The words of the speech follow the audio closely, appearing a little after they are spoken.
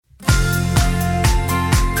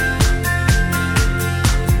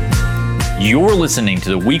You're listening to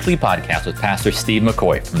the weekly podcast with Pastor Steve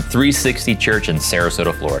McCoy from 360 Church in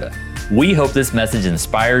Sarasota, Florida. We hope this message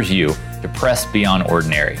inspires you to press beyond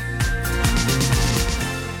ordinary.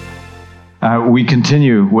 We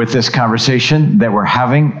continue with this conversation that we're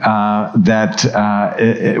having,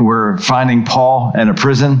 we're finding Paul in a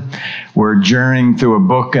prison. We're journeying through a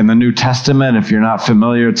book in the New Testament. If you're not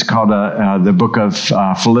familiar, it's called the book of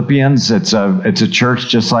Philippians. It's a church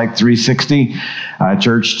just like 360, a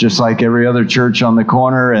church just like every other church on the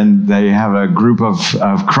corner, and they have a group of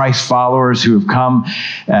Christ followers who have come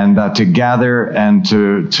and to gather and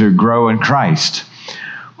to grow in Christ.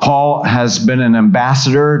 Paul has been an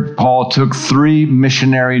ambassador. Paul took 3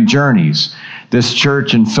 missionary journeys. This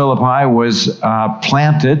church in Philippi was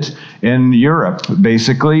planted in Europe,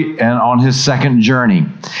 basically, and on his second journey.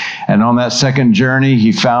 And on that second journey,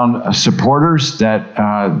 he found supporters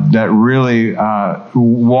that really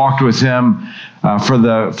walked with him for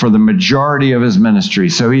the majority of his ministry.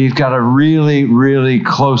 So he's got a really, really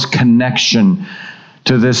close connection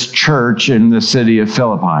to this church in the city of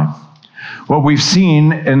Philippi. What we've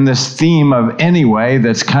seen in this theme of anyway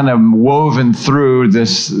that's kind of woven through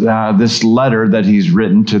this letter that he's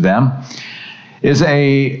written to them is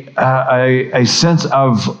a sense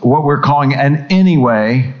of what we're calling an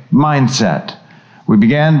anyway mindset. We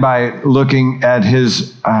began by looking at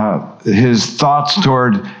his thoughts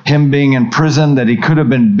toward him being in prison, that he could have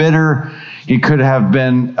been bitter. He could have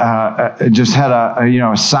been just had a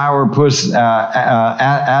sourpuss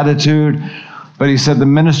attitude. But he said the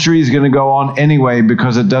ministry is going to go on anyway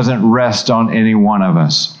because it doesn't rest on any one of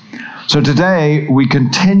us. So today we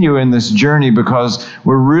continue in this journey because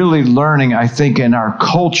we're really learning, I think, in our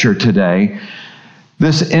culture today,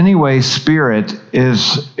 this anyway spirit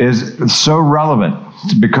is so relevant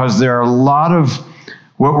because there are a lot of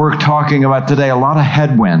what we're talking about today, a lot of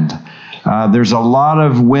headwind. There's a lot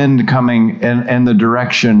of wind coming in the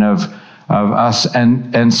direction of us.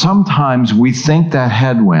 And sometimes we think that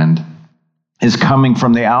headwind is coming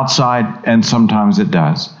from the outside, and sometimes it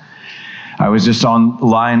does. I was just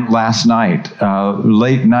online last night,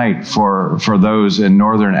 late night for those in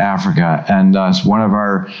Northern Africa, and one of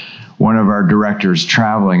our directors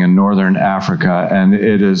traveling in Northern Africa, and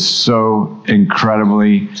it is so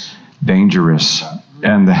incredibly dangerous,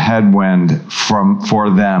 and the headwind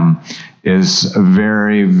for them is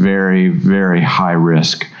very, very, very high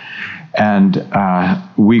risk, and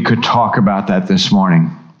we could talk about that this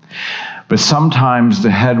morning. But sometimes the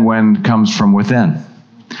headwind comes from within.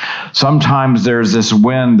 Sometimes there's this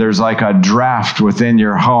wind, there's like a draft within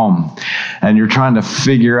your home, and you're trying to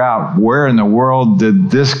figure out where in the world did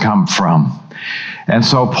this come from? And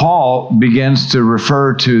so Paul begins to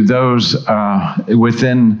refer to those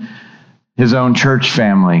within his own church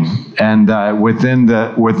family and within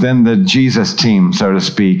the Jesus team, so to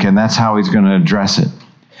speak, and that's how he's going to address it.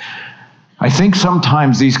 I think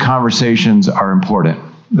sometimes these conversations are important.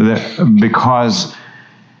 Because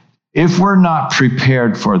if we're not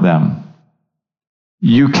prepared for them,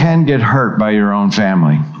 you can get hurt by your own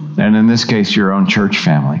family, and in this case, your own church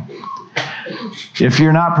family. If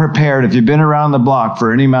you're not prepared, if you've been around the block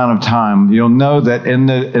for any amount of time, you'll know that in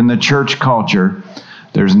the church culture,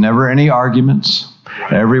 there's never any arguments.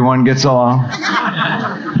 Everyone gets along.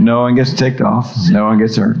 No one gets ticked off. No one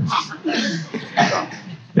gets hurt.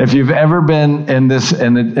 If you've ever been in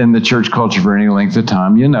the church culture for any length of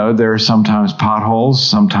time, you know there are sometimes potholes,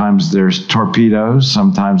 sometimes there's torpedoes,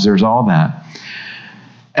 sometimes there's all that.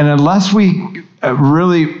 And unless we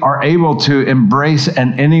really are able to embrace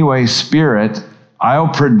an anyway spirit, I'll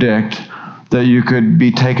predict that you could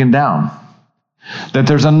be taken down. That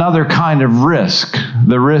there's another kind of risk,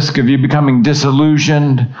 the risk of you becoming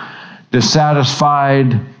disillusioned,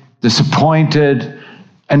 dissatisfied, disappointed,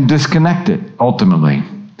 and disconnected, ultimately.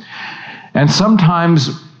 And sometimes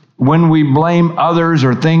when we blame others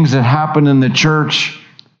or things that happen in the church,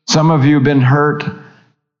 some of you have been hurt.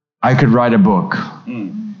 I could write a book.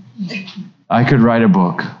 I could write a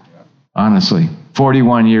book, honestly.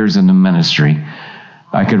 41 years in the ministry,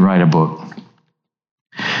 I could write a book.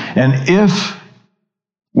 And if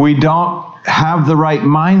we don't have the right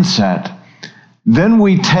mindset, then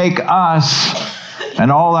we take us and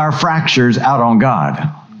all our fractures out on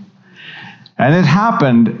God. And it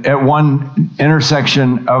happened at one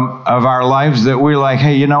intersection of our lives that we were like,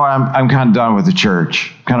 hey, you know what? I'm kind of done with the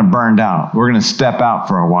church, kind of burned out. We're going to step out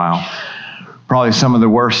for a while. Probably some of the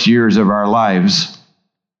worst years of our lives.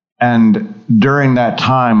 And during that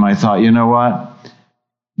time, I thought, you know what?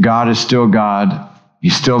 God is still God.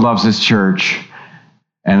 He still loves his church.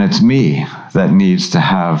 And it's me that needs to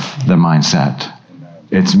have the mindset.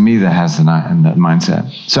 It's me that has that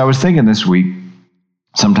mindset. So I was thinking this week,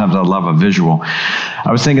 Sometimes I love a visual.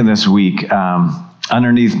 I was thinking this week,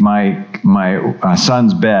 underneath my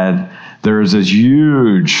son's bed, there is this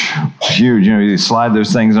huge, you slide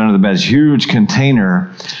those things under the bed, huge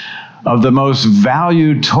container of the most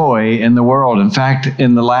valued toy in the world. In fact,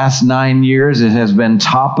 in the last 9 years, it has been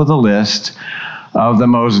top of the list of the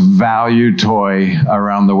most valued toy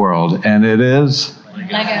around the world. And it is?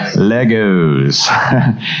 Legos.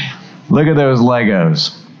 Look at those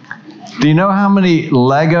Legos. Do you know how many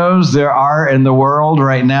Legos there are in the world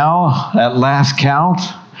right now at last count?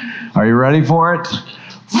 Are you ready for it?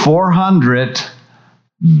 400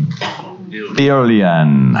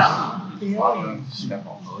 billion.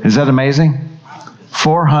 Is that amazing?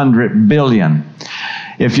 400 billion.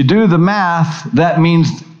 If you do the math, that means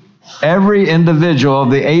every individual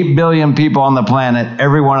of the 8 billion people on the planet,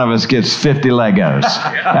 every one of us gets 50 Legos.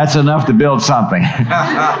 That's enough to build something.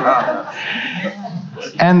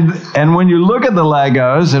 And when you look at the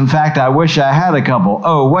Legos, in fact, I wish I had a couple.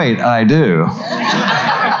 Oh, wait, I do.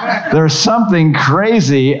 There's something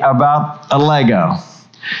crazy about a Lego.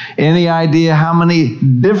 Any idea how many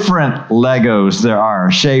different Legos there are?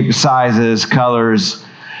 Shapes, sizes, colors?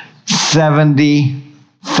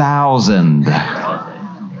 70,000.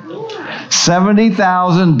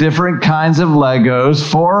 70,000 different kinds of Legos,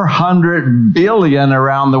 400 billion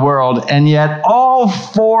around the world, and yet all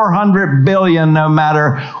 400 billion, no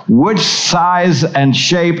matter which size and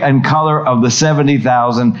shape and color of the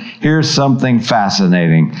 70,000, here's something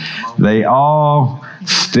fascinating. They all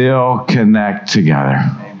still connect together.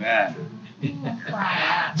 Amen.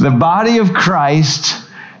 The body of Christ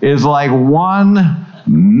is like one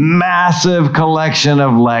massive collection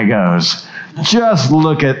of Legos. Just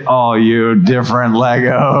look at all you different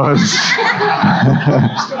Legos.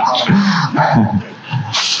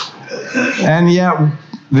 And yet,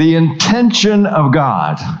 the intention of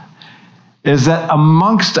God is that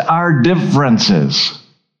amongst our differences,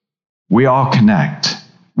 we all connect.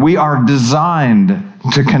 We are designed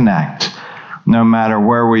to connect, no matter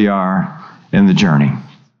where we are in the journey.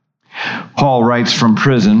 Paul writes from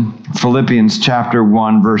prison, Philippians chapter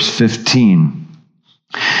 1, verse 15.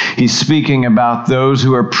 He's speaking about those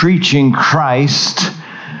who are preaching Christ,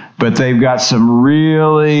 but they've got some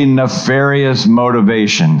really nefarious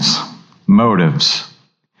motives.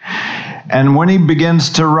 And when he begins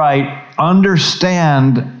to write,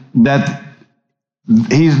 understand that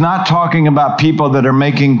he's not talking about people that are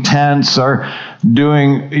making tents or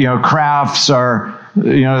doing, crafts, or,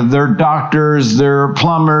 they're doctors, they're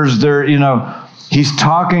plumbers, he's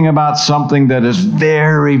talking about something that is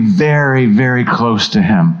very, very, very close to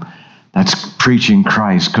him. That's preaching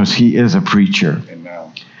Christ, because he is a preacher.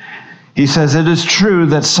 Amen. He says, it is true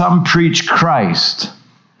that some preach Christ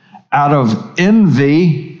out of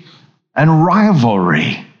envy and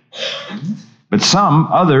rivalry, but some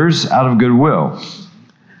others out of goodwill.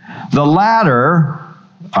 The latter,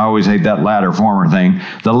 I always hate that latter former thing.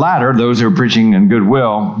 The latter, those who are preaching in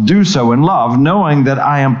goodwill, do so in love, knowing that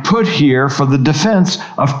I am put here for the defense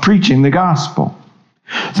of preaching the gospel.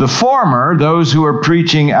 The former, those who are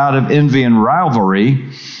preaching out of envy and rivalry,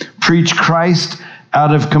 preach Christ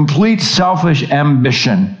out of complete selfish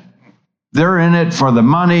ambition. They're in it for the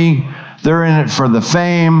money, they're in it for the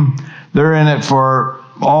fame, they're in it for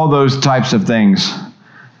all those types of things.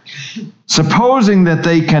 Supposing that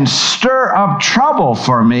they can stir up trouble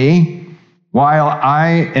for me while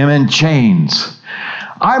I am in chains.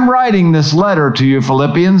 I'm writing this letter to you,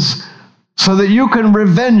 Philippians, so that you can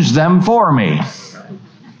revenge them for me.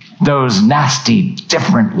 Those nasty,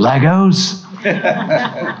 different Legos.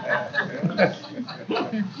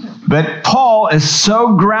 But Paul is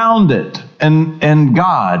so grounded in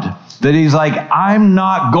God that he's like, I'm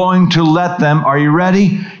not going to let them, are you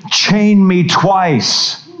ready? Chain me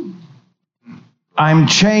twice. I'm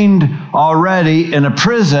chained already in a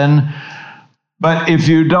prison, but if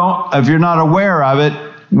you're not aware of it,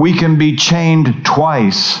 we can be chained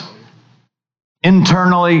twice.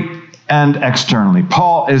 Internally and externally.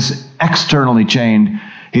 Paul is externally chained.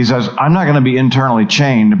 He says, I'm not going to be internally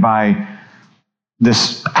chained by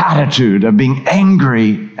this attitude of being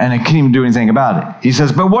angry and I can't even do anything about it. He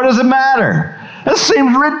says, but what does it matter? This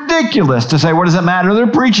seems ridiculous to say, what does it matter? They're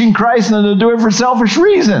preaching Christ and they'll do it for selfish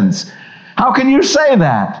reasons. How can you say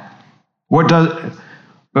that? But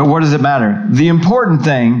what does it matter? The important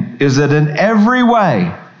thing is that in every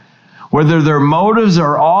way, whether their motives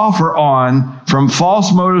are off or on, from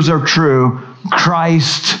false motives or true,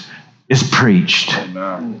 Christ is preached.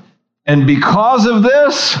 Amen. And because of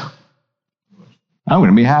this, I'm going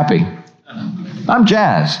to be happy. I'm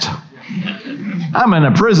jazzed. I'm in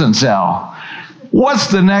a prison cell. What's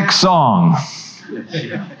the next song?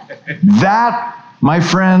 That my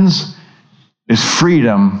friends, is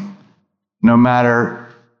freedom, no matter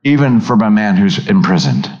even from a man who's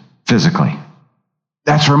imprisoned physically.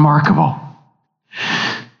 That's remarkable.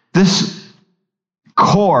 This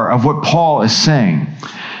core of what Paul is saying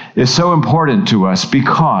is so important to us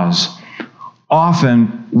because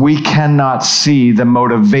often we cannot see the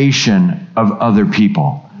motivation of other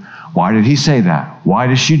people. Why did he say that? Why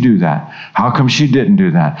did she do that? How come she didn't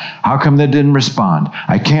do that? How come they didn't respond?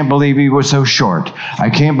 I can't believe he was so short. I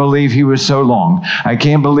can't believe he was so long. I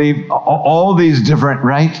can't believe all these different,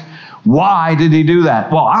 right? Why did he do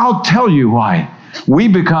that? Well, I'll tell you why. We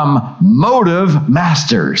become motive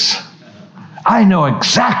masters. I know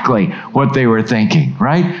exactly what they were thinking,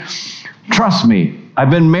 right? Trust me, I've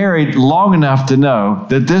been married long enough to know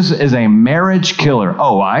that this is a marriage killer.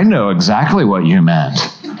 Oh, I know exactly what you meant.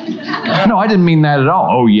 No, I didn't mean that at all.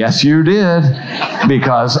 Oh, yes, you did.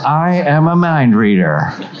 Because I am a mind reader.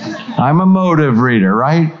 I'm a motive reader,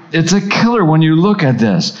 right? It's a killer when you look at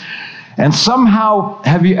this. And somehow,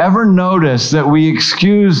 have you ever noticed that we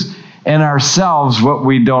excuse in ourselves what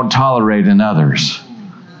we don't tolerate in others?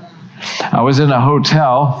 I was in a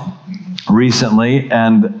hotel recently,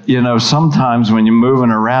 and sometimes when you're moving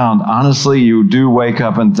around, honestly, you do wake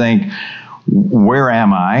up and think, where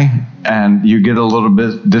am I? And you get a little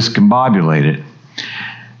bit discombobulated.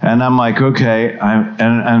 And I'm like, okay,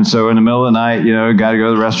 and so in the middle of the night, got to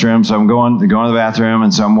go to the restroom, so I'm going to the bathroom,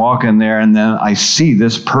 and so I'm walking there, and then I see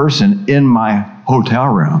this person in my hotel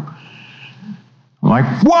room. I'm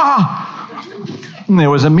like, wow! And there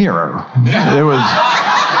was a mirror. It was...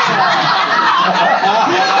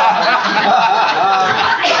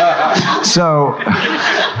 So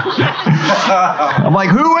I'm like,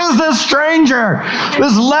 who is this stranger?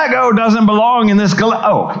 This Lego doesn't belong in this.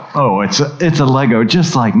 It's a Lego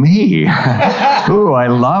just like me. Ooh, I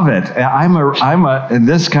love it. I'm a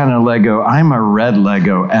this kind of Lego. I'm a red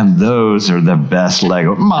Lego, and those are the best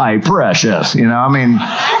Lego. My precious,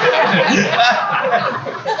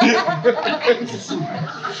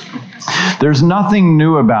 There's nothing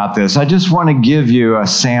new about this. I just want to give you a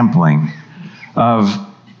sampling of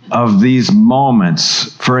these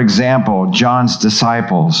moments. For example, John's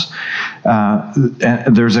disciples.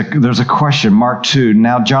 And there's a question, Mark 2.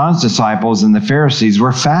 Now John's disciples and the Pharisees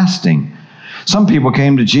were fasting. Some people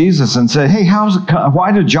came to Jesus and said, "Hey,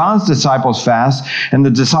 why do John's disciples fast and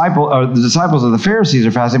the disciples of the Pharisees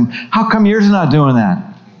are fasting? How come yours is not doing that?"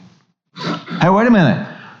 Hey, wait a minute.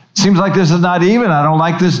 Seems like this is not even. I don't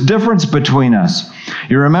like this difference between us.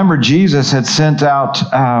 You remember Jesus had sent out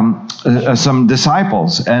some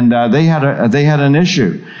disciples, and they had an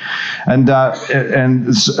issue, and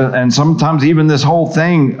sometimes even this whole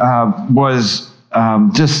thing was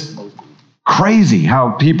just crazy. How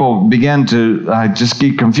people began to just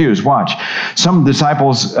get confused. Watch. Some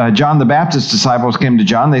disciples, John the Baptist's disciples, came to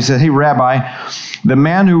John. They said, "Hey, Rabbi, the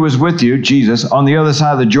man who was with you, Jesus, on the other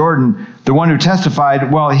side of the Jordan, the one who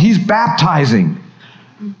testified, well, he's baptizing.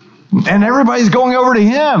 And everybody's going over to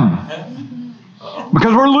him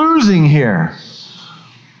because we're losing here."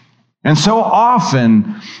 And so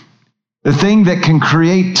often, the thing that can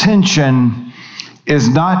create tension is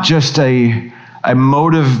not just a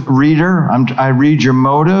motive reader. I read your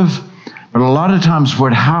motive. But a lot of times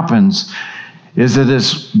what happens is that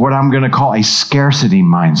it's what I'm going to call a scarcity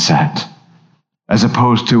mindset as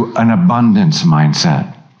opposed to an abundance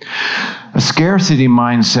mindset. A scarcity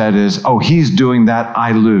mindset is, oh, he's doing that,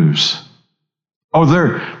 I lose.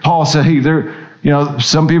 Paul said, hey,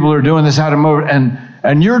 some people are doing this out of motive,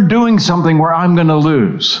 and you're doing something where I'm going to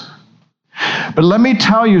lose. But let me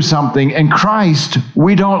tell you something, in Christ,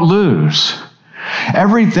 we don't lose.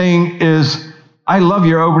 Everything is, I love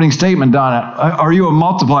your opening statement, Donna. Are you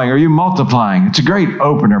multiplying? Are you multiplying? It's a great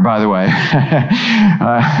opener, by the way.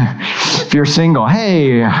 If you're single,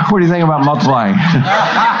 hey, what do you think about multiplying?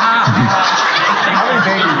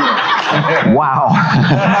 Wow.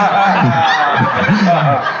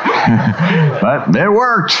 But it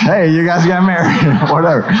worked. Hey, you guys got married.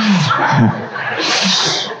 Whatever.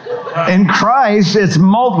 In Christ, it's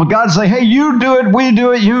multiple. God say, hey, you do it, we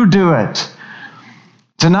do it, you do it.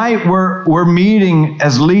 Tonight, we're meeting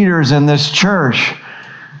as leaders in this church.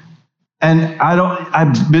 And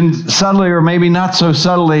I've been subtly or maybe not so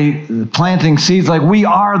subtly planting seeds like we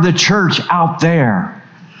are the church out there.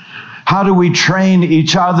 How do we train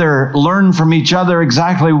each other, learn from each other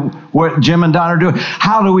exactly what Jim and Don are doing?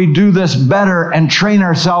 How do we do this better and train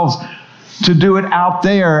ourselves to do it out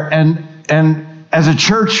there? And as a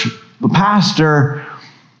church pastor,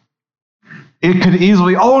 it could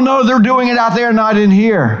easily, oh no, they're doing it out there, not in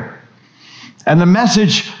here. And the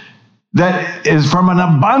message that is from an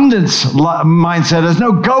abundance mindset is,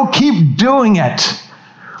 no, go keep doing it.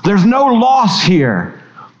 There's no loss here.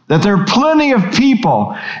 That there are plenty of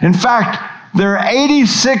people. In fact, there are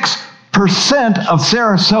 86% of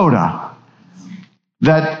Sarasota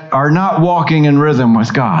that are not walking in rhythm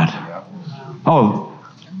with God. Oh,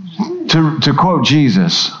 to quote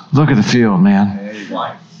Jesus, look at the field, man.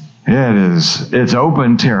 It's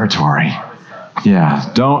open territory.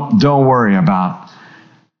 Yeah, don't worry about,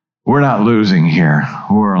 we're not losing here.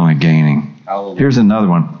 We're only gaining. Here's another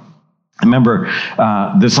one. Remember,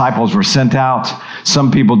 disciples were sent out.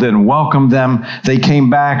 Some people didn't welcome them. They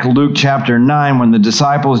came back. Luke chapter 9, when the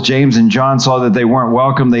disciples, James and John, saw that they weren't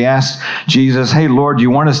welcome, they asked Jesus, hey, Lord, do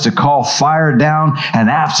you want us to call fire down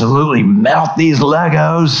and absolutely melt these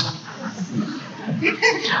Legos?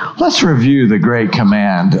 Let's review the great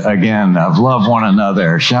command again of love one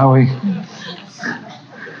another, shall we?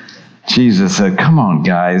 Jesus said, come on,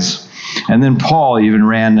 guys. And then Paul even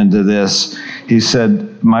ran into this. He said,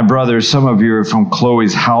 my brothers, some of you are from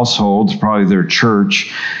Chloe's household, probably their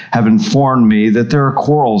church, have informed me that there are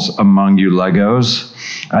quarrels among you Legos.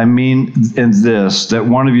 I mean in this, that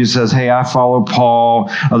one of you says, hey, I follow Paul.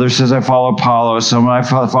 Other says, I follow Apollos. Some I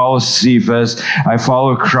follow Cephas. I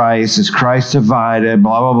follow Christ. Is Christ divided?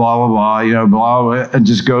 Blah, blah, blah, blah, blah. You know, blah, blah, it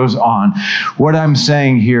just goes on. What I'm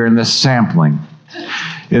saying here in this sampling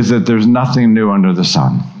is that there's nothing new under the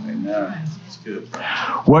sun.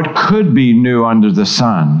 What could be new under the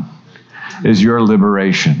sun is your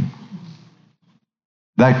liberation.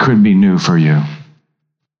 That could be new for you.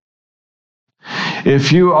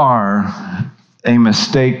 If you are a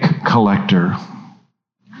mistake collector,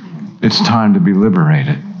 it's time to be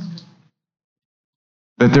liberated.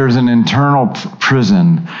 That there's an internal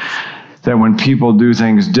prison that when people do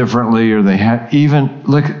things differently, or they had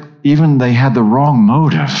even they had the wrong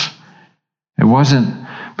motive. It wasn't,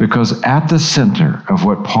 because at the center of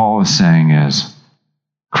what Paul is saying is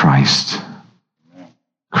Christ.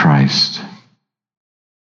 Christ.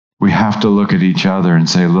 We have to look at each other and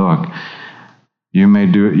say, look, you may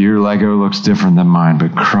do it, your Lego looks different than mine,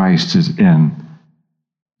 but Christ is in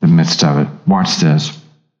the midst of it. Watch this.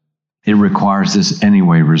 It requires this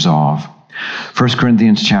anyway resolve. 1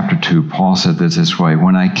 Corinthians chapter 2, Paul said this way,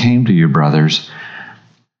 when I came to you, brothers,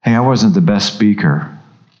 hey, I wasn't the best speaker.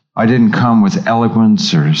 I didn't come with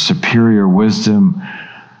eloquence or superior wisdom.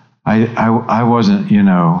 I wasn't,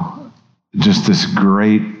 just this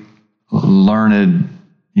great, learned,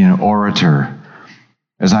 orator,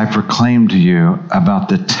 as I proclaimed to you about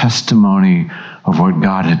the testimony of what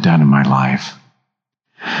God had done in my life.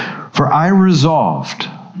 For I resolved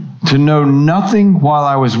to know nothing while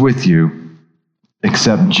I was with you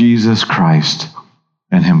except Jesus Christ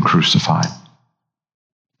and Him crucified.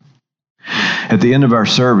 At the end of our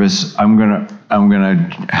service, I'm gonna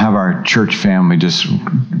have our church family just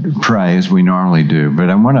pray as we normally do. But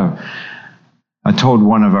I told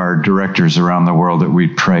one of our directors around the world that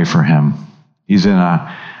we'd pray for him. He's in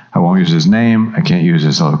I won't use his name, I can't use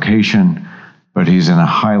his location, but he's in a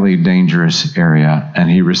highly dangerous area, and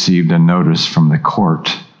he received a notice from the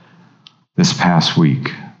court this past week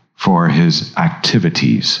for his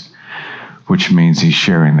activities, which means he's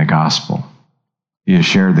sharing the gospel. He has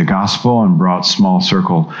shared the gospel and brought small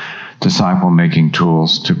circle disciple-making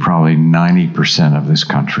tools to probably 90% of this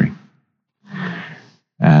country.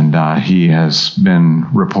 And he has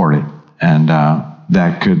been reported, and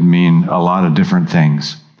that could mean a lot of different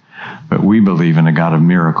things. But we believe in a God of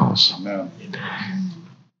miracles. Amen.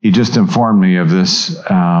 He just informed me of this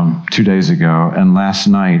 2 days ago, and last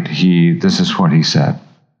night this is what he said.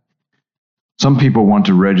 Some people want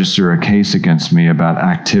to register a case against me about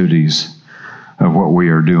activities of what we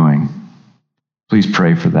are doing. Please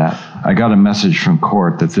pray for that. I got a message from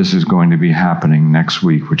court that this is going to be happening next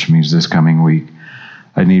week, which means this coming week.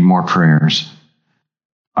 I need more prayers.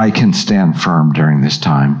 I can stand firm during this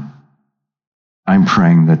time. I'm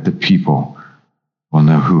praying that the people will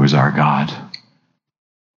know who is our God.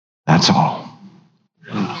 That's all.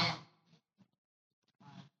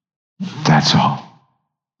 That's all.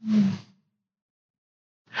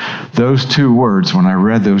 Those two words, when I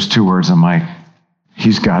read those two words, I'm like,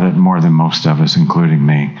 he's got it more than most of us, including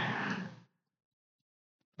me.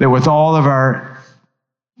 That with all of our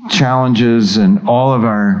challenges and all of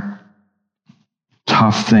our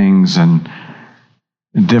tough things and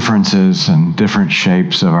differences and different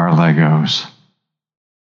shapes of our Legos,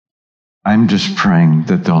 I'm just praying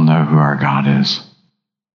that they'll know who our God is.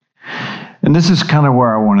 And this is kind of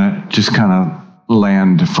where I want to just kind of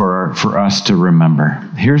land for us to remember.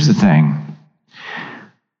 Here's the thing.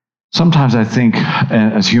 Sometimes I think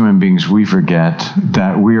as human beings, we forget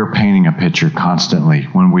that we are painting a picture constantly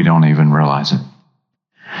when we don't even realize it.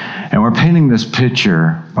 And we're painting this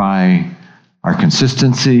picture by our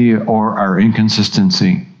consistency or our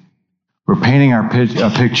inconsistency. We're painting a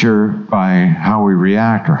picture by how we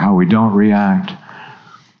react or how we don't react.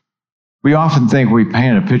 We often think we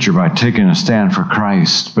paint a picture by taking a stand for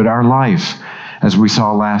Christ, but our life, as we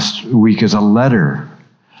saw last week, is a letter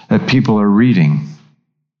that people are reading.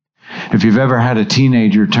 If you've ever had a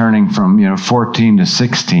teenager turning from 14 to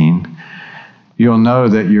 16, you'll know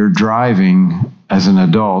that your driving as an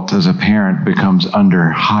adult, as a parent, becomes under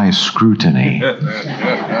high scrutiny.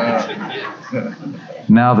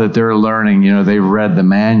 Now that they're learning, they've read the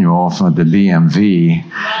manual from the DMV.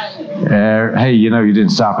 Hey, you didn't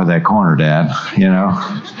stop at that corner, Dad.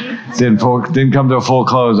 Didn't come to a full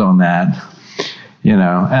close on that.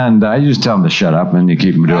 And I just tell them to shut up, and you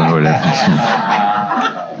keep them doing whatever.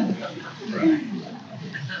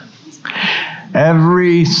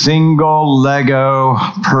 Every single Lego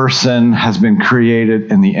person has been created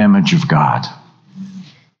in the image of God.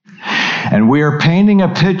 And we are painting a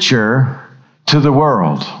picture to the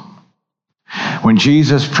world. When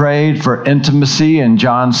Jesus prayed for intimacy in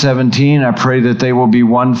John 17, I pray that they will be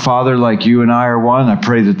one, Father, like you and I are one. I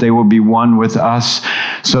pray that they will be one with us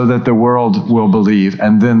so that the world will believe,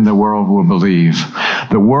 and then the world will believe.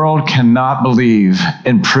 The world cannot believe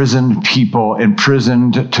imprisoned people,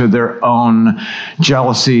 imprisoned to their own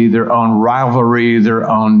jealousy, their own rivalry, their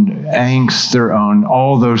own angst, their own,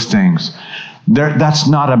 all those things. That's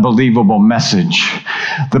not a believable message.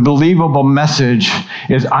 The believable message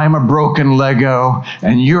is I'm a broken Lego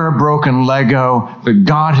and you're a broken Lego, but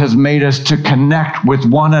God has made us to connect with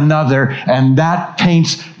one another, and that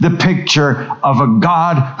paints the picture of a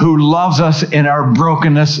God who loves us in our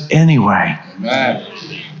brokenness anyway. Amen.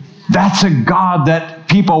 That's a God that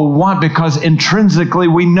people want because intrinsically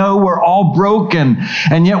we know we're all broken,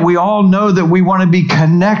 and yet we all know that we want to be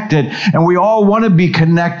connected, and we all want to be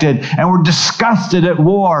connected, and we're disgusted at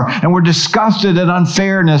war, and we're disgusted at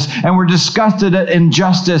unfairness, and we're disgusted at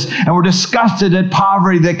injustice, and we're disgusted at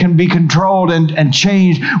poverty that can be controlled and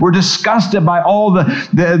changed. We're disgusted by all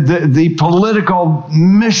the political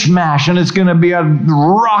mishmash, and it's going to be a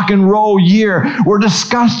rock and roll year. We're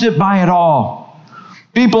disgusted by it all.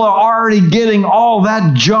 People are already getting all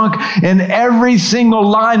that junk in every single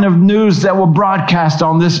line of news that will broadcast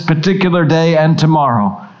on this particular day and tomorrow.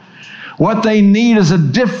 What they need is a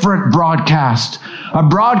different broadcast, a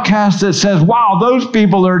broadcast that says, wow, those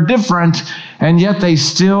people are different, and yet they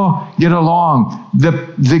still get along.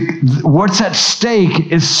 What's at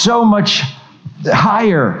stake is so much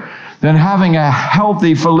higher than having a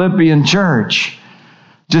healthy Philippian church.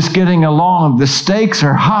 Just getting along. The stakes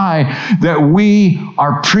are high that we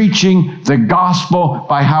are preaching the gospel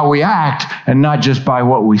by how we act and not just by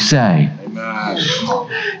what we say. Amen.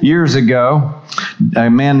 Years ago, a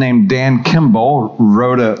man named Dan Kimball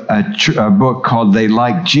wrote a book called They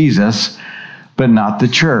Like Jesus, But Not the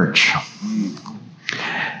Church.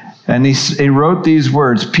 And he wrote these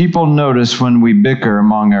words: people notice when we bicker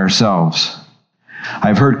among ourselves.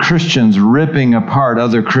 I've heard Christians ripping apart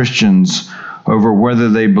other Christians over whether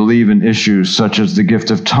they believe in issues such as the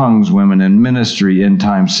gift of tongues, women in ministry,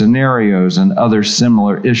 end-time scenarios, and other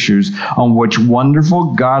similar issues on which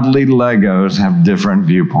wonderful, godly Legos have different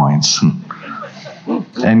viewpoints.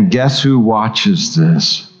 And guess who watches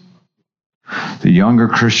this? The younger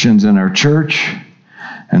Christians in our church,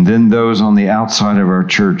 and then those on the outside of our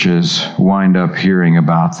churches wind up hearing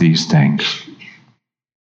about these things.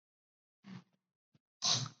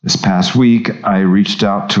 This past week, I reached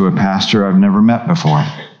out to a pastor I've never met before.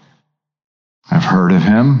 I've heard of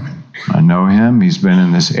him. I know him. He's been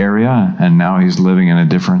in this area, and now he's living in a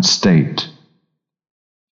different state.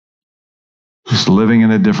 He's living in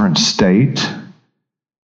a different state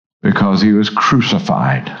because he was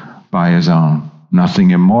crucified by his own. Nothing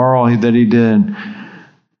immoral that he did,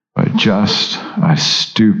 but just a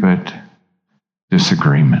stupid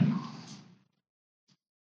disagreement.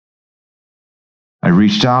 I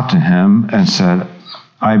reached out to him and said,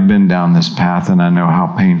 I've been down this path and I know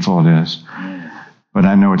how painful it is, but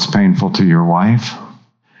I know it's painful to your wife.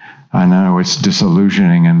 I know it's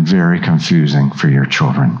disillusioning and very confusing for your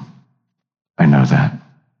children. I know that.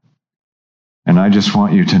 And I just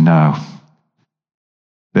want you to know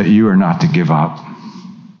that you are not to give up,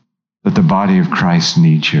 that the body of Christ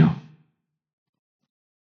needs you.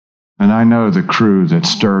 And I know the crew that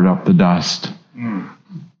stirred up the dust.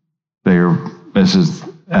 This is,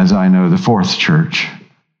 as I know, the fourth church,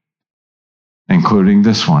 including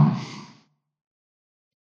this one.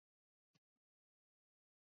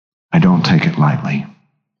 I don't take it lightly.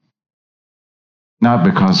 Not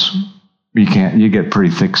because you get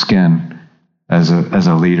pretty thick skin as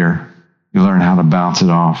a leader. You learn how to bounce it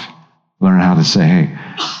off. Learn how to say, hey,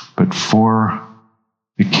 but for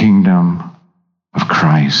the kingdom of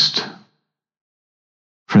Christ.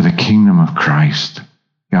 For the kingdom of Christ.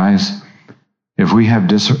 Guys, if we have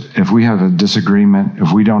a disagreement,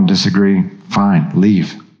 if we don't disagree, fine,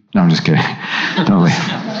 leave. No, I'm just kidding. Don't leave.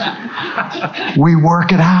 We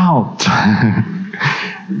work it out.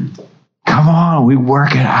 Come on, we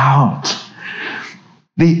work it out.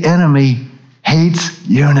 The enemy hates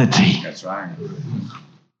unity. That's right.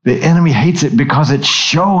 The enemy hates it because it's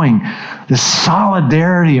showing the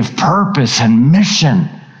solidarity of purpose and mission.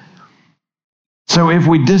 So if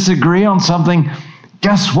we disagree on something,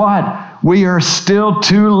 guess what? We are still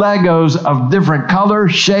two Legos of different color,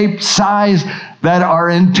 shape, size that are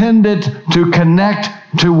intended to connect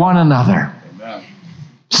to one another. Amen.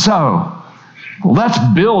 So let's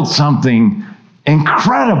build something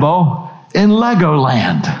incredible in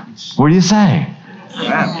Legoland. What do you say?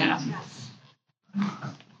 Amen.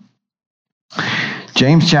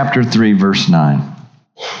 James chapter 3, verse 9.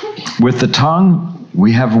 With the tongue,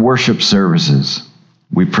 we have worship services.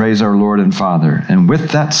 We praise our Lord and Father. And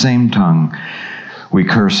with that same tongue, we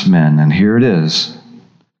curse men. And here it is,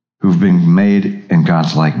 who've been made in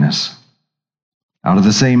God's likeness. Out of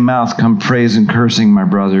the same mouth come praise and cursing, my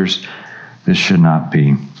brothers. This should not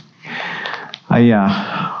be.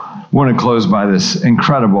 I want to close by this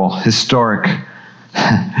incredible, historic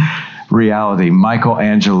reality.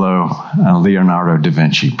 Michelangelo and Leonardo da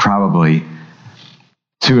Vinci, probably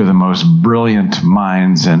two of the most brilliant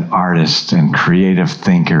minds and artists and creative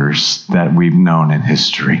thinkers that we've known in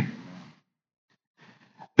history.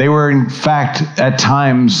 They were, in fact, at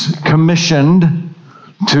times commissioned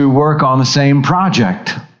to work on the same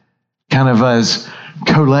project, kind of as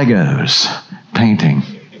co-Legos painting.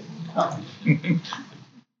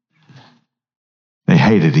 They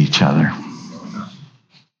hated each other.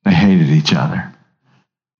 They hated each other.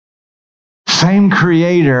 Same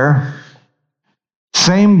creator,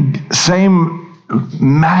 same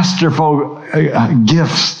masterful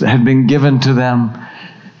gifts that had been given to them,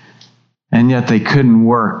 and yet they couldn't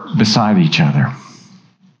work beside each other.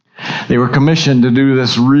 They were commissioned to do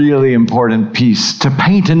this really important piece, to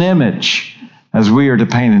paint an image, as we are to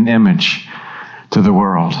paint an image to the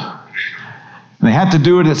world. And they had to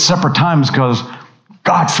do it at separate times because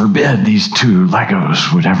God forbid these two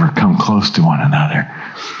Legos would ever come close to one another.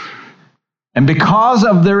 And because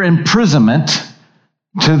of their imprisonment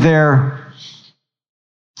to their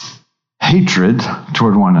hatred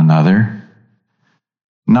toward one another,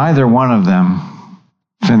 neither one of them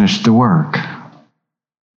finished the work.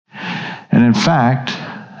 And in fact,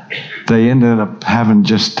 they ended up having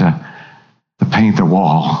just to paint the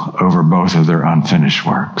wall over both of their unfinished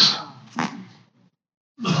works.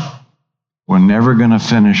 We're never going to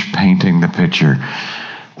finish painting the picture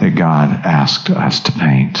that God asked us to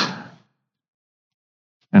paint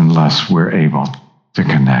unless we're able to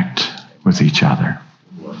connect with each other.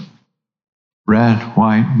 Red,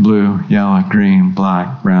 white, blue, yellow, green,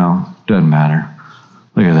 black, brown, doesn't matter.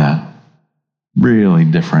 Look at that. Really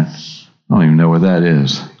different. I don't even know what that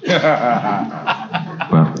is.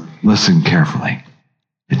 But listen carefully.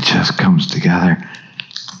 It just comes together.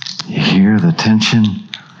 You hear the tension?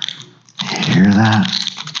 You hear that?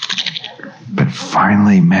 But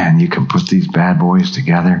finally, man, you can put these bad boys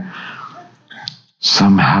together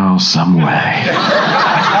somehow, some way.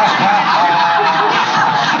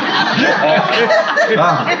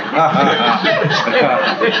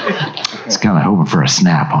 It's kind of hoping for a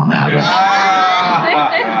snap on that.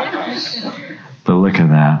 But look at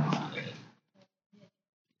that.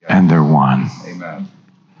 And they're one. Amen.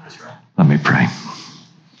 Let me pray.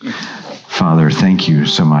 Father, thank you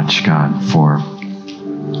so much, God, for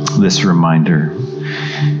this reminder.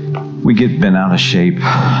 We get bent out of shape,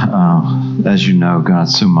 as you know, God,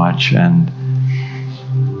 so much, and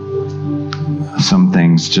some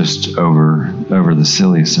things just over the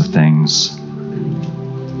silliest of things.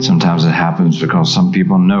 Sometimes it happens because some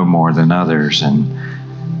people know more than others, and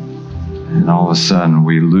all of a sudden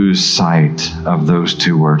we lose sight of those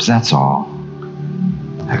two words. That's all.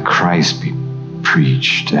 That Christ be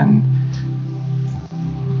preached, and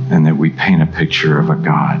that we paint a picture of a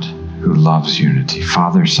God who loves unity.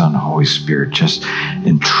 Father, Son, Holy Spirit, just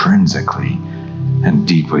intrinsically and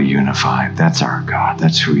deeply unified. That's our God.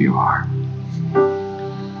 That's who you are.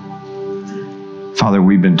 Father,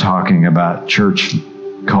 we've been talking about church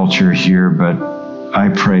culture here, but I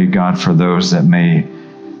pray, God, for those that may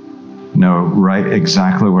know right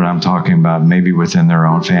exactly what I'm talking about, maybe within their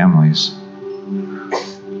own families.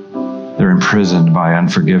 They're imprisoned by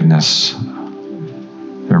unforgiveness,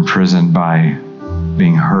 imprisoned by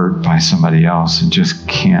being hurt by somebody else and just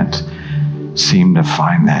can't seem to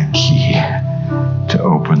find that key to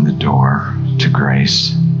open the door to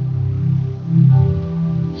grace.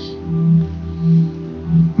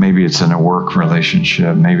 Maybe it's in a work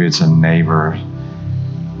relationship. Maybe it's a neighbor.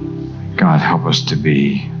 God, help us to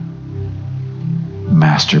be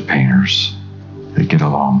master painters that get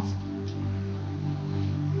along.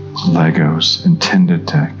 Legos intended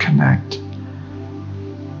to connect.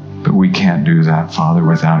 But we can't do that, Father,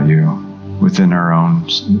 without you. Within our own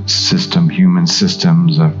system, human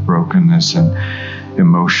systems of brokenness and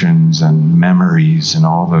emotions and memories and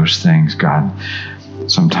all those things, God,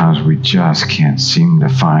 sometimes we just can't seem to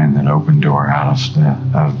find an open door out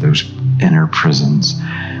of those inner prisons.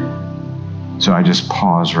 So I just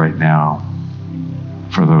pause right now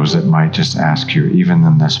for those that might just ask you, even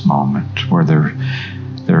in this moment where they're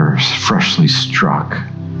freshly struck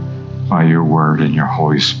by your word and your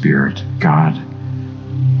Holy Spirit. God,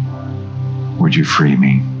 would you free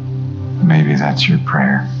me? Maybe that's your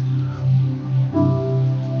prayer.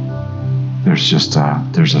 There's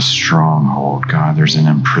a stronghold, God. There's an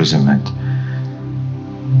imprisonment.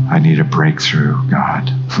 I need a breakthrough,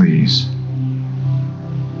 God. Please.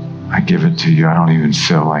 I give it to you. I don't even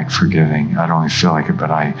feel like forgiving. I don't even feel like it,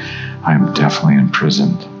 but I am definitely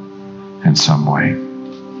imprisoned in some way.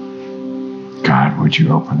 God, would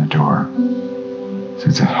you open the door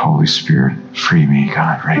through the Holy Spirit? Free me,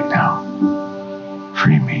 God, right now.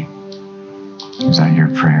 Free me. Is that your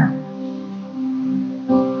prayer?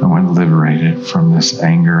 I want liberated from this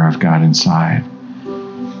anger I've got inside.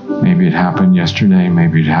 Maybe it happened yesterday.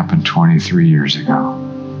 Maybe it happened 23 years ago.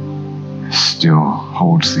 It still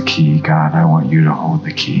holds the key. God, I want you to hold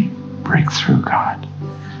the key. Breakthrough, God.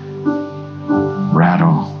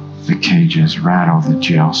 Rattle the cages. Rattle the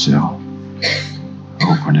jail cell.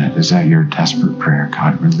 Open it. Is that your desperate prayer?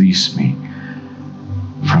 God, release me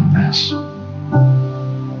from this.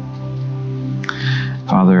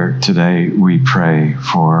 Father, today we pray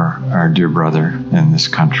for our dear brother in this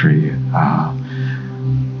country,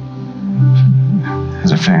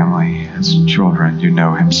 as a family, as children. You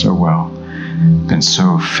know him so well, been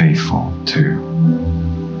so faithful to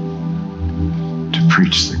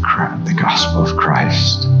preach the gospel of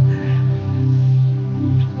Christ,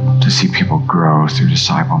 to see people grow through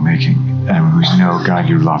disciple making. And we know, God,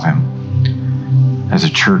 you love him. As a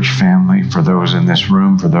church family, for those in this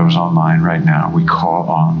room, for those online right now, we call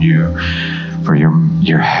on you for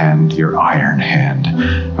your hand, your iron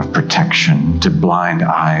hand of protection, to blind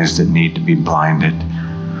eyes that need to be blinded,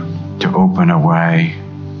 to open a way,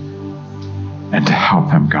 and to help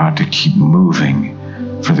him, God, to keep moving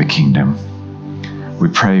for the kingdom. We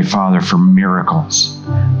pray, Father, for miracles.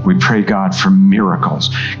 We pray, God, for miracles.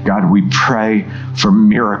 God, we pray for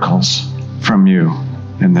miracles from you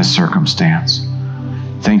in this circumstance.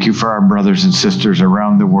 Thank you for our brothers and sisters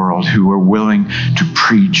around the world who are willing to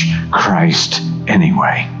preach Christ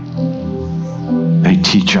anyway. They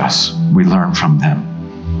teach us. We learn from them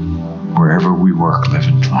wherever we work, live,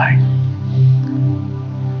 and play.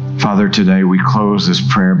 Father, today we close this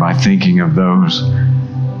prayer by thinking of those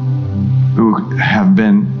who have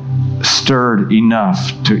been stirred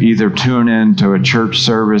enough to either tune in to a church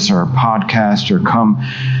service or a podcast or come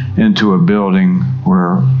into a building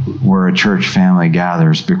where a church family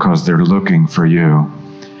gathers because they're looking for you.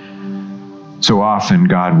 So often,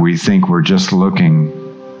 God, we think we're just looking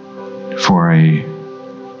for a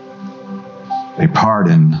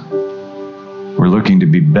pardon. We're looking to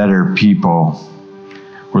be better people.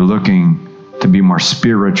 We're looking to be more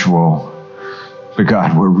spiritual. But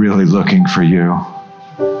God, we're really looking for you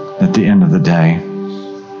at the end of the day.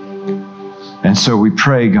 And so we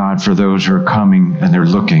pray, God, for those who are coming and they're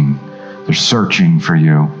looking, they're searching for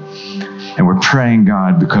you. And we're praying,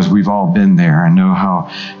 God, because we've all been there and know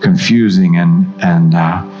how confusing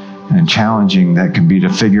and challenging that can be to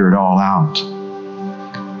figure it all out.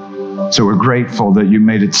 So we're grateful that you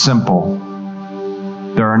made it simple.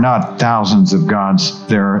 There are not thousands of gods,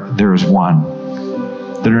 there is one.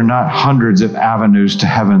 There are not hundreds of avenues to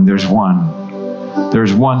heaven, there's one.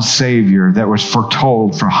 There's one Savior that was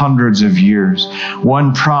foretold for hundreds of years,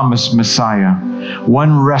 one promised Messiah,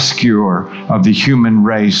 one rescuer of the human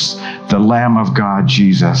race, the Lamb of God,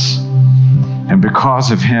 Jesus. And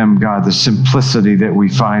because of him, God, the simplicity that we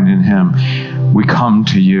find in him, we come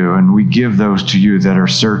to you and we give those to you that are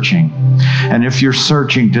searching. And if you're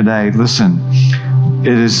searching today, listen,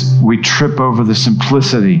 we trip over the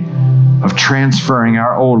simplicity of transferring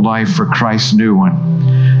our old life for Christ's new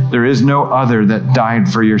one. There is no other that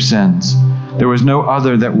died for your sins. There was no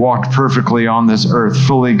other that walked perfectly on this earth,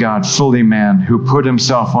 fully God, fully man, who put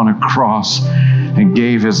himself on a cross and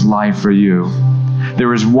gave his life for you.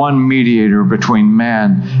 There is one mediator between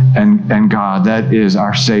man and God. That is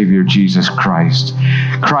our Savior, Jesus Christ.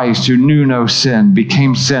 Christ, who knew no sin,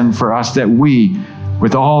 became sin for us that we,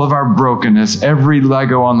 with all of our brokenness, every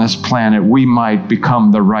Lego on this planet, we might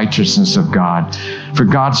become the righteousness of God. For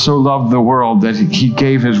God so loved the world that he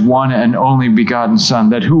gave his one and only begotten Son,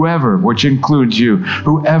 that whoever, which includes you,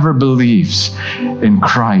 whoever believes in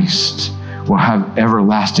Christ will have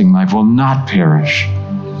everlasting life, will not perish,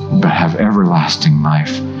 but have everlasting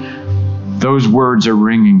life. Those words are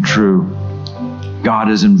ringing true. God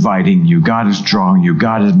is inviting you. God is drawing you.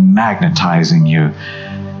 God is magnetizing you.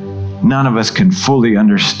 None of us can fully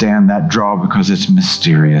understand that draw because it's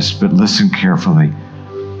mysterious, but listen carefully.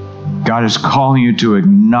 God is calling you to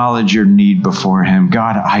acknowledge your need before him.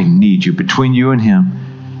 God, I need you. Between you and him,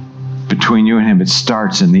 it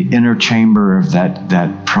starts in the inner chamber of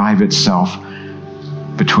that private self,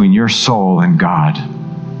 between your soul and God.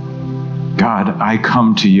 God, I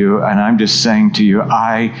come to you and I'm just saying to you,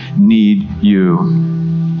 I need you.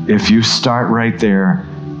 If you start right there,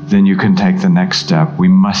 then you can take the next step. We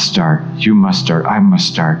must start. You must start. I must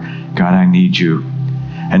start. God, I need you.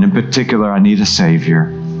 And in particular, I need a Savior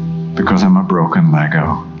because I'm a broken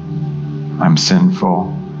Lego. I'm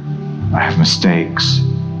sinful. I have mistakes.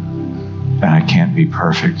 And I can't be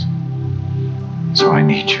perfect. So I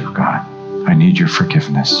need you, God. I need your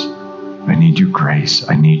forgiveness. I need your grace.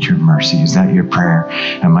 I need your mercy. Is that your prayer?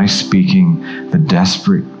 Am I speaking the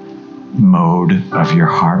desperate mode of your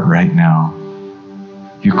heart right now?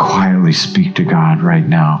 You quietly speak to God right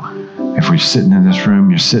now. If we're sitting in this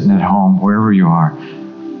room, you're sitting at home, wherever you are.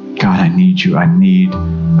 God, I need you. I need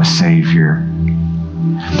a Savior.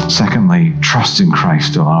 Secondly, trust in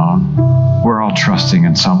Christ alone. We're all trusting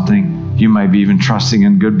in something. You might be even trusting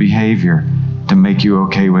in good behavior to make you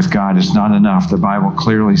okay with God. It's not enough. The Bible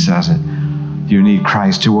clearly says it. You need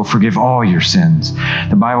Christ who will forgive all your sins.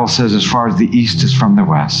 The Bible says as far as the east is from the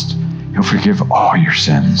west, he'll forgive all your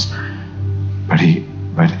sins.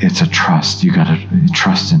 But it's a trust. You got to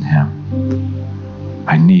trust in him.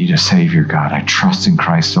 I need a Savior, God. I trust in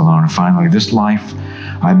Christ alone. And finally, this life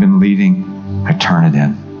I've been leading, I turn it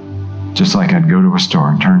in. Just like I'd go to a store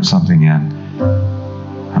and turn something in.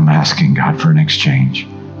 I'm asking God for an exchange.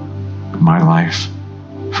 My life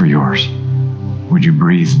for yours. Would you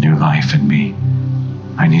breathe new life in me?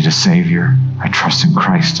 I need a Savior. I trust in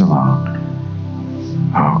Christ alone.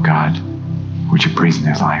 Oh God, would you breathe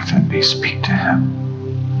new life in me? Speak to him.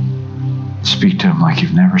 Speak to him like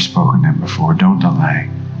you've never spoken to him before. Don't delay.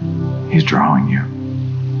 He's drawing you.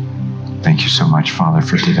 Thank you so much, Father,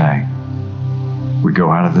 for today. We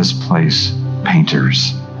go out of this place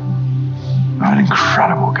painters of an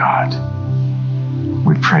incredible God.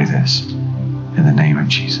 We pray this in the name of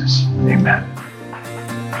Jesus. Amen.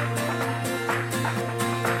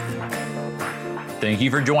 Thank you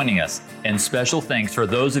for joining us, and special thanks for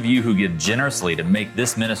those of you who give generously to make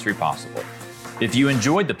this ministry possible. If you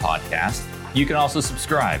enjoyed the podcast, you can also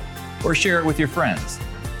subscribe or share it with your friends.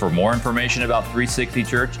 For more information about 360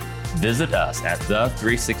 Church, visit us at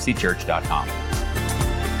the360church.com.